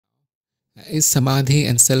Is Samadhi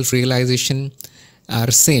and self-realization are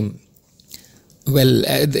same? Well,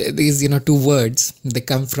 these two words, they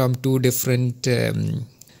come from two different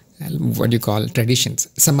what do you call traditions.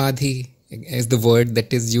 Samadhi is the word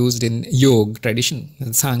that is used in yoga tradition,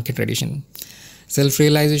 Sankhya tradition.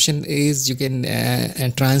 Self-realization is, you can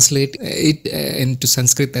translate it into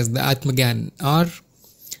Sanskrit as the Atmagyan, or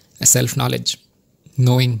self-knowledge,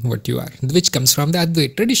 knowing what you are, which comes from the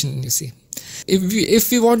Advaita tradition, you see.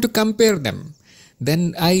 If we want to compare them,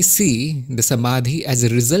 then I see the Samadhi as a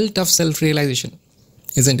result of self-realization,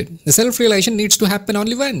 isn't it? The self-realization needs to happen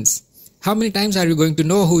only once. How many times are you going to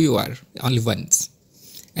know who you are? Only once.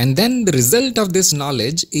 And then the result of this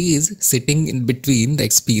knowledge is sitting in between the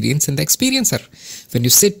experience and the experiencer. When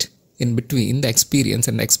you sit in between the experience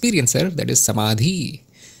and the experiencer, that is Samadhi.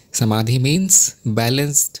 Samadhi means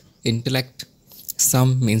balanced intellect.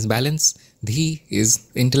 Sam means balance. Dhi is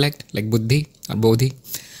intellect, like Buddhi or Bodhi.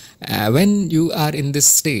 When you are in this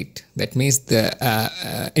state, that means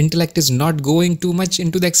the intellect is not going too much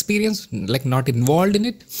into the experience, like not involved in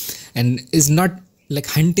it, and is not like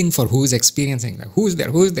hunting for who is experiencing, like who is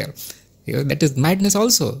there. That is madness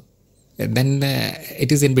also. And then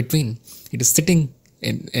it is in between. It is sitting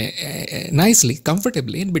nicely,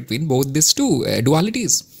 comfortably in between both these two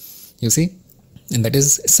dualities, you see. And that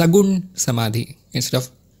is Sagun Samadhi instead of,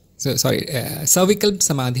 Savikalp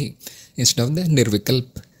Samadhi instead of the Nirvikalp,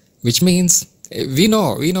 which means we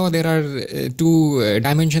know there are two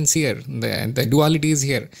dimensions here, the duality is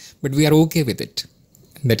here, but we are okay with it.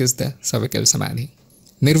 That is the Savikalp Samadhi.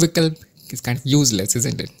 Nirvikalp is kind of useless,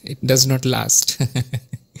 isn't it? It does not last.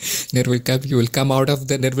 Nirvikalp, you will come out of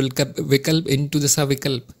the Nirvikalp into the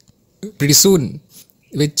Savikalp pretty soon,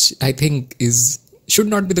 which I think should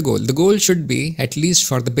not be the goal. The goal should be, at least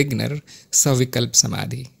for the beginner, Savikalp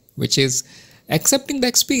Samadhi, which is accepting the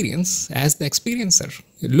experience as the experiencer.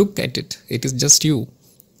 You look at it. It is just you.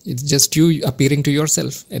 It's just you appearing to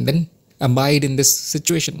yourself, and then abide in this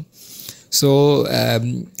situation. So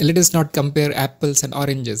let us not compare apples and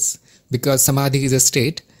oranges, because Samadhi is a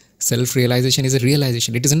state, self-realization is a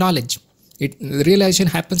realization. It is a knowledge. The realization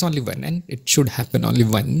happens only once, and it should happen only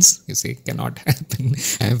once. You see, cannot happen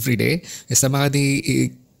every day.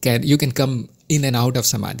 Samadhi, you can come in and out of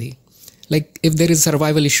Samadhi. Like if there is a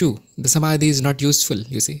survival issue, the Samadhi is not useful,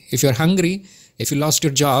 you see. If you're hungry, if you lost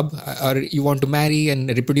your job, or you want to marry and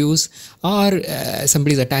reproduce, or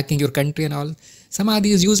somebody is attacking your country and all,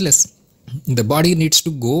 Samadhi is useless. The body needs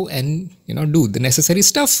to go and do the necessary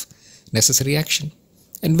stuff, necessary action.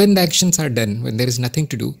 And when the actions are done, when there is nothing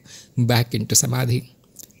to do, back into Samadhi.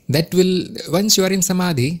 That will, once you are in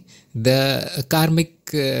Samadhi, the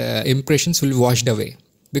karmic impressions will be washed away.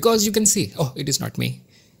 Because you can see, oh, it is not me.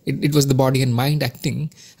 It was the body and mind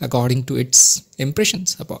acting according to its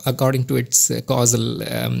impressions, according to its causal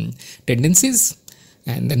tendencies,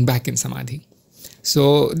 and then back in Samadhi.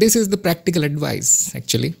 So this is the practical advice,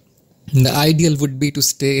 actually. The ideal would be to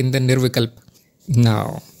stay in the Nirvikalp.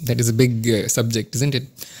 Now, that is a big subject, isn't it?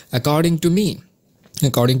 According to me,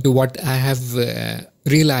 according to what I have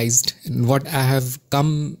realized and what I have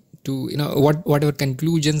come to, whatever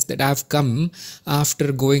conclusions that I have come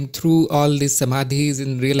after going through all these samadhis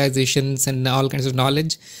and realizations and all kinds of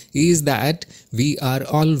knowledge, is that we are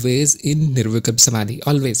always in Nirvikalp Samadhi,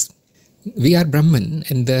 always. We are Brahman,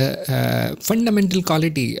 and the fundamental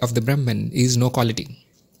quality of the Brahman is no quality.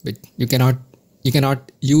 But you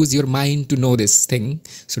cannot use your mind to know this thing.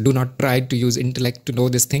 So do not try to use intellect to know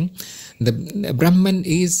this thing. The Brahman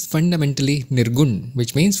is fundamentally Nirgun,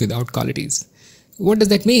 which means without qualities. What does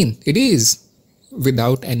that mean? It is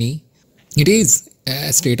without any. It is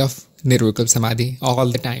a state of Nirvikalp Samadhi all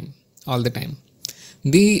the time.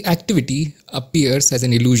 The activity appears as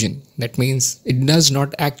an illusion. That means it does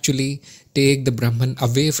not actually take the Brahman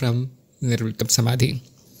away from Nirvikalp Samadhi.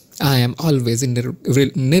 I am always in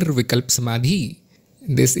Nirvikalp Samadhi.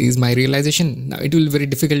 This is my realization. Now it will be very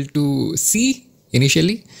difficult to see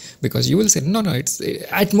initially, because you will say, no, it's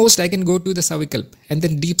at most I can go to the Savikalp and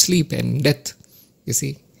then deep sleep and death. You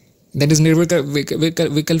see, that is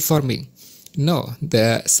Nirvikalp for me. No,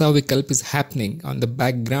 the Savikalp is happening on the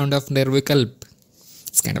background of Nirvikalp.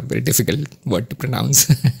 It's kind of very difficult word to pronounce.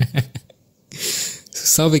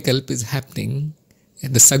 Savikalp is happening,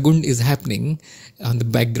 and the Sagun is happening on the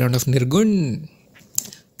background of Nirgun.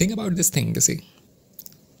 Think about this thing, you see.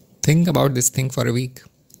 Think about this thing for a week.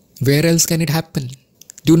 Where else can it happen?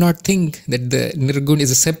 Do not think that the Nirgun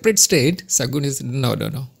is a separate state. Sagun is, no.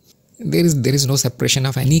 There is no separation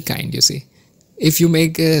of any kind, you see. If you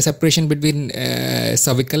make a separation between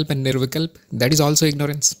Savikalp and Nirvikalp, that is also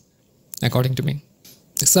ignorance, according to me.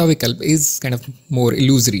 The Savikalp is kind of more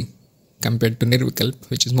illusory. compared to Nirvikalp,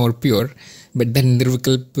 which is more pure. But then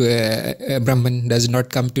Nirvikalp Brahman does not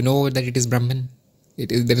come to know that it is Brahman.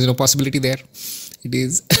 There is no possibility there. It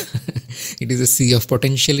is it is a sea of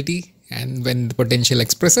potentiality, and when the potential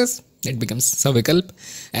expresses, it becomes Savikalp.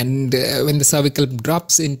 And when the Savikalp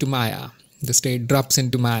drops into Maya, the state drops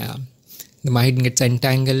into Maya, the mind gets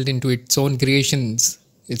entangled into its own creations,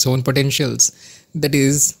 its own potentials. That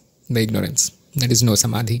is the ignorance. That is no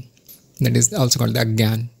Samadhi. That is also called the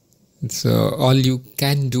Agyan. So all you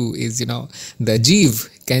can do is, the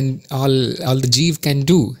Jeev can, all the Jeev can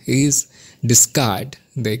do is discard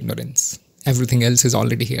the ignorance. Everything else is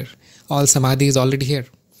already here. All Samadhi is already here.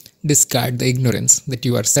 Discard the ignorance that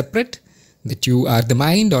you are separate, that you are the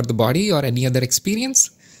mind or the body or any other experience,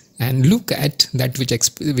 and look at that which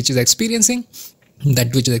is experiencing.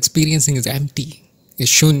 That which is experiencing is empty, is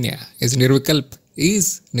Shunya, is Nirvikalp,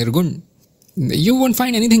 is Nirgun. You won't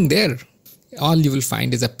find anything there. All you will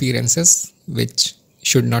find is appearances which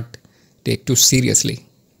should not take too seriously.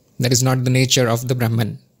 That is not the nature of the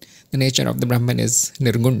Brahman. The nature of the Brahman is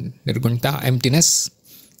Nirgun, Nirgunta, emptiness.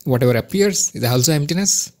 Whatever appears is also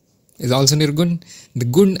emptiness, is also Nirgun. The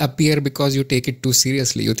Gun appear because you take it too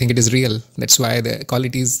seriously. You think it is real. That's why the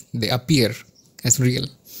qualities, they appear as real.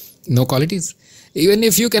 No qualities. Even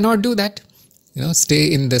if you cannot do that,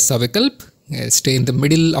 stay in the Savikalp, stay in the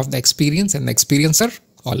middle of the experience and the experiencer,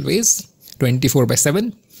 always,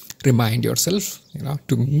 24/7. Remind yourself,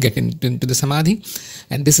 to get into the Samadhi.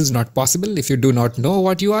 And this is not possible if you do not know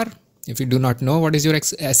what you are. If you do not know what is your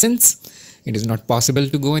essence, it is not possible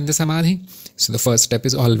to go in the Samadhi. So the first step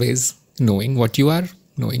is always knowing what you are,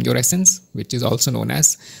 knowing your essence, which is also known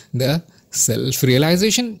as the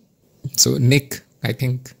self-realization. So Nick, I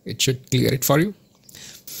think it should clear it for you.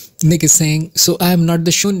 Nick is saying, so I am not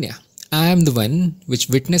the Shunya. I am the one which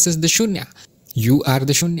witnesses the Shunya. You are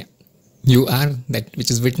the Shunya. You are that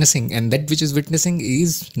which is witnessing, and that which is witnessing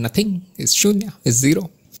is nothing, is Shunya, is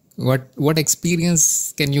zero. What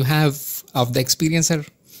experience can you have of the experiencer?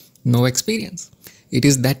 No experience. It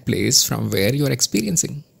is that place from where you are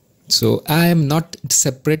experiencing. So I am not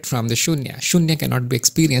separate from the Shunya. Shunya cannot be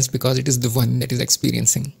experienced because it is the one that is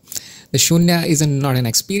experiencing. The Shunya is not an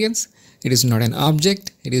experience. It is not an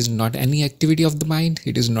object. It is not any activity of the mind.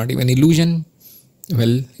 It is not even illusion.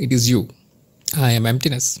 Well, it is you. I am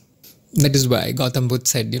emptiness. That is why Gautam Buddha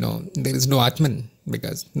said, there is no Atman,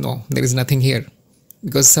 because there is nothing here.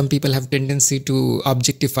 Because some people have tendency to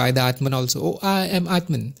objectify the Atman also. Oh, I am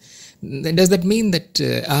Atman. Does that mean that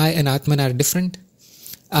I and Atman are different?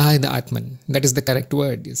 I, the Atman. That is the correct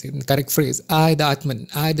word, you see, the correct phrase. I, the Atman.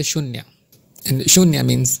 I, the Shunya. And Shunya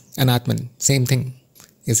means an Atman. Same thing,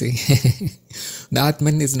 you see. The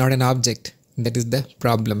Atman is not an object. That is the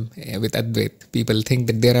problem with Advait. People think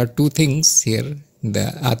that there are two things here,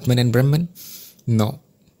 the Atman and Brahman. No,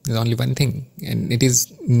 there's only one thing, and it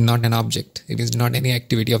is not an object. It is not any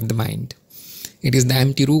activity of the mind. It is the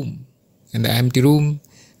empty room. And the empty room,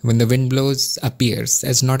 when the wind blows, appears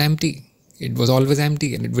as not empty. It was always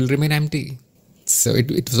empty, and it will remain empty. So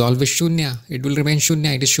it was always Shunya. It will remain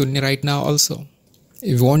Shunya. It is Shunya right now also.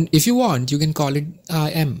 If you want, you can call it I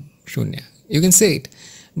am Shunya. You can say it.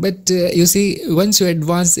 But you see, once you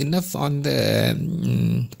advance enough on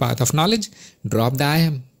the path of knowledge, drop the I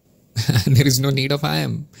am. There is no need of I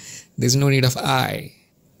am. There is no need of I.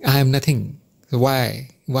 I am nothing. So why?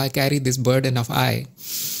 Why carry this burden of I?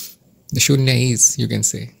 The Shunya is, you can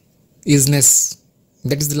say. Isness.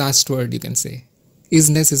 That is the last word you can say.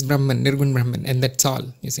 Isness is Brahman, Nirgun Brahman, and that's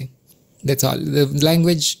all, you see. That's all. The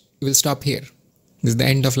language will stop here. This is the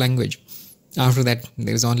end of language. After that,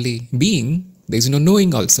 there is only being. There is no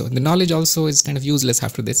knowing also. The knowledge also is kind of useless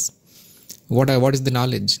after this. What is the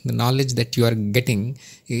knowledge? The knowledge that you are getting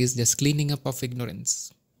is just cleaning up of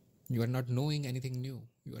ignorance. You are not knowing anything new.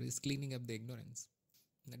 You are just cleaning up the ignorance.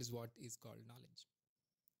 That is what is called knowledge.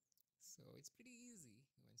 So it's pretty easy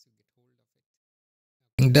once you get hold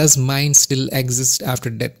of it. Does mind still exist after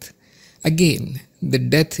death? Again, the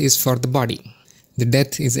death is for the body. The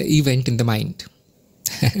death is an event in the mind.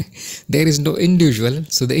 There is no individual,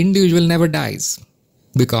 so the individual never dies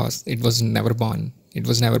because it was never born. It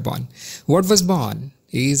was never born. What was born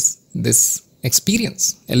is this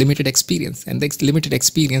experience, a limited experience, and the limited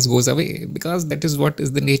experience goes away because that is what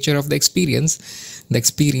is the nature of the experience. The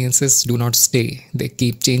experiences do not stay, they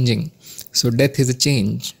keep changing. So death is a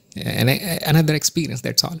change, and another experience,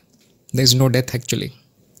 that's all. There is no death actually.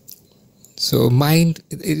 So mind,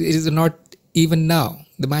 it is not even now.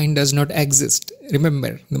 The mind does not exist.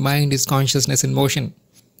 Remember, the mind is consciousness in motion.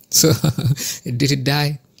 So, did it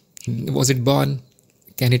die? Was it born?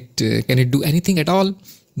 Can it do anything at all?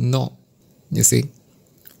 No. You see.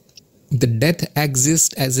 The death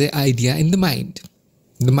exists as an idea in the mind.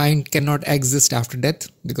 The mind cannot exist after death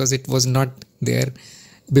because it was not there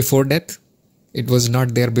before death. It was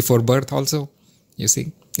not there before birth also. You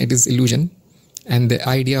see, it is illusion. And the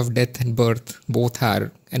idea of death and birth, both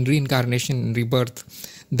are, and reincarnation and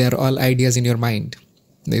rebirth, they are all ideas in your mind.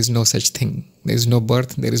 There is no such thing. There is no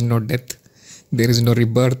birth, there is no death, there is no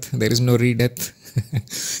rebirth, there is no re-death.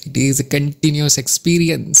 It is a continuous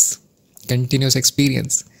experience. Continuous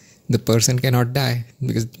experience. The person cannot die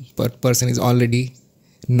because the person is already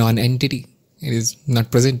non-entity. It is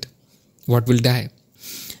not present. What will die?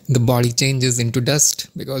 The body changes into dust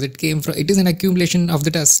because it came from, it is an accumulation of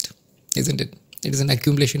the dust, isn't it? It is an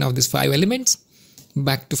accumulation of these 5 elements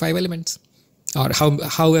back to 5 elements. Or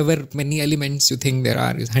however many elements you think there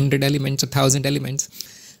are, is 100 elements or 1000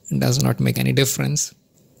 elements, it does not make any difference.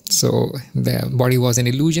 So the body was an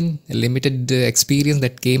illusion, a limited experience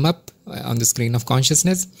that came up on the screen of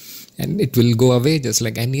consciousness, and it will go away just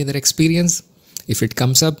like any other experience. If it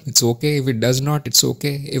comes up, it's okay. If it does not, it's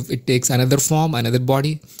okay. If it takes another form, another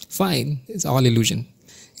body, fine. It's all illusion.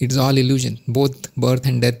 It's all illusion. Both birth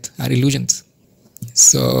and death are illusions.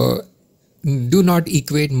 So do not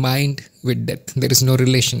equate mind with death. There is no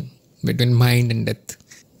relation between mind and death,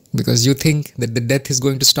 because you think that the death is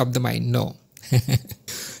going to stop the mind. No.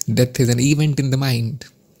 Death is an event in the mind.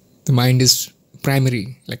 The mind is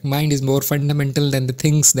primary. Like, mind is more fundamental than the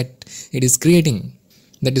things that it is creating.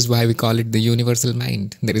 That is why we call it the universal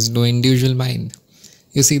mind. There is no individual mind.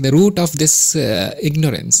 You see, the root of this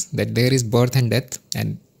ignorance, that there is birth and death,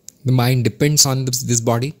 and the mind depends on this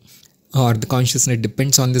body, or the consciousness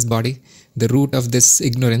depends on this body. The root of this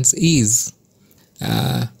ignorance is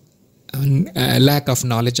a lack of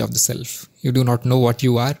knowledge of the self. You do not know what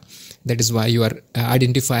you are. That is why you are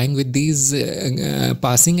identifying with these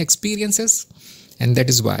passing experiences. And that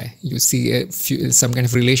is why you see some kind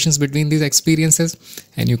of relations between these experiences,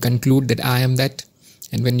 and you conclude that I am that.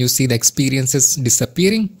 And when you see the experiences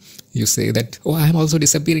disappearing, you say that, oh, I am also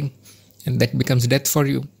disappearing. And that becomes death for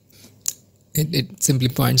you. It simply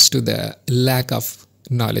points to the lack of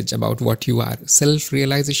knowledge about what you are.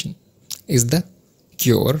 Self-realization is the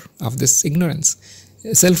cure of this ignorance.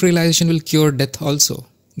 Self-realization will cure death also.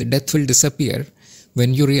 The death will disappear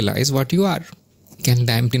when you realize what you are. Can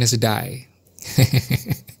the emptiness die?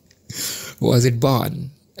 Was it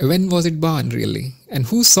born? When was it born really? And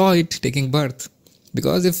who saw it taking birth?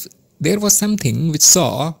 Because if there was something which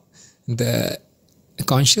saw the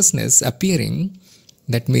consciousness appearing,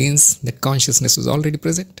 that means that consciousness was already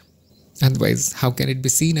present. Otherwise, how can it be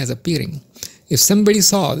seen as appearing? If somebody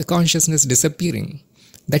saw the consciousness disappearing,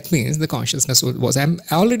 that means the consciousness was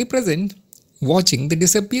already present, watching the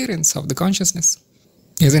disappearance of the consciousness,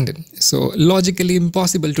 isn't it? So logically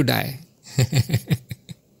impossible to die.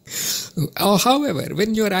 However,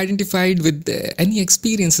 when you are identified with any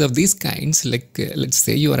experience of these kinds, like let's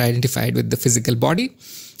say you are identified with the physical body,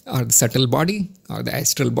 or the subtle body, or the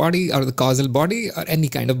astral body, or the causal body, or any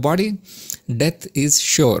kind of body, death is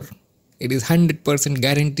sure. It is 100%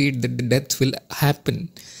 guaranteed that the death will happen,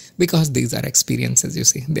 because these are experiences, you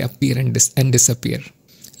see. They appear and disappear.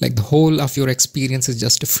 Like the whole of your experience is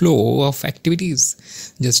just a flow of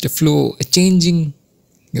activities, just a flow, a changing,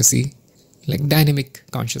 you see, like dynamic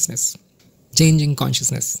consciousness, changing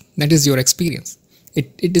consciousness. That is your experience.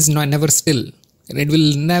 It is never still, and it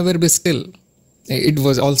will never be still. It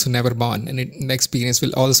was also never born, and the experience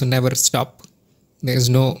will also never stop. There is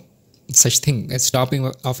no such thing as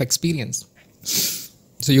stopping of experience.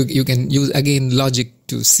 So you can use again logic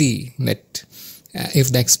to see that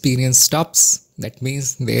if the experience stops, that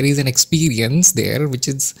means there is an experience there which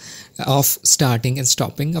is of starting and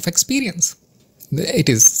stopping of experience. It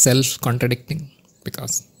is self-contradicting,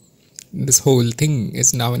 because this whole thing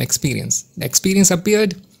is now an experience. The experience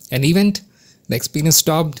appeared, an event. The experience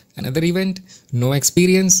stopped, another event. No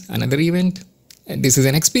experience, another event. And this is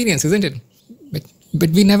an experience, isn't it? But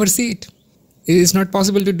we never see it. It is not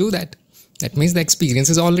possible to do that. That means the experience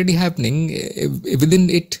is already happening. Within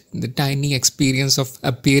it, the tiny experience of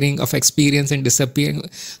appearing of experience and disappearing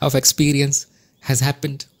of experience has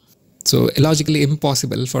happened. So logically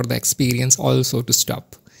impossible for the experience also to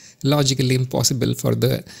stop. Logically impossible for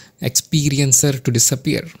the experiencer to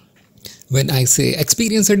disappear. When I say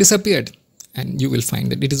experiencer disappeared, and you will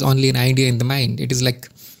find that it is only an idea in the mind. It is like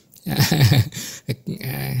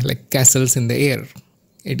like castles in the air.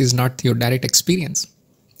 It is not your direct experience.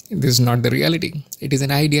 This is not the reality. It is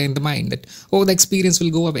an idea in the mind that, oh, the experience will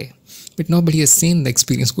go away. But nobody has seen the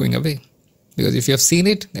experience going away. Because if you have seen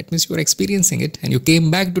it, that means you are experiencing it, and you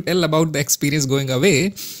came back to tell about the experience going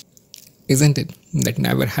away, isn't it? That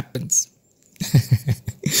never happens.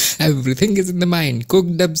 Everything is in the mind,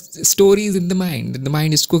 cooked up stories in the mind. The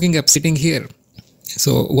mind is cooking up, sitting here.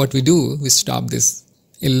 So what we do, we stop this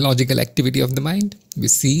illogical activity of the mind. We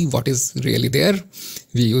see what is really there.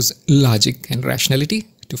 We use logic and rationality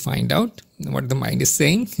to find out what the mind is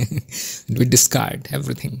saying. And we discard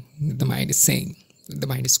everything the mind is saying. The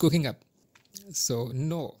mind is cooking up. So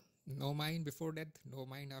no mind before death, no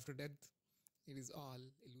mind after death. It is all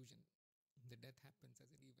illusion. The death happens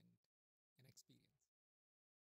as an event, an experience.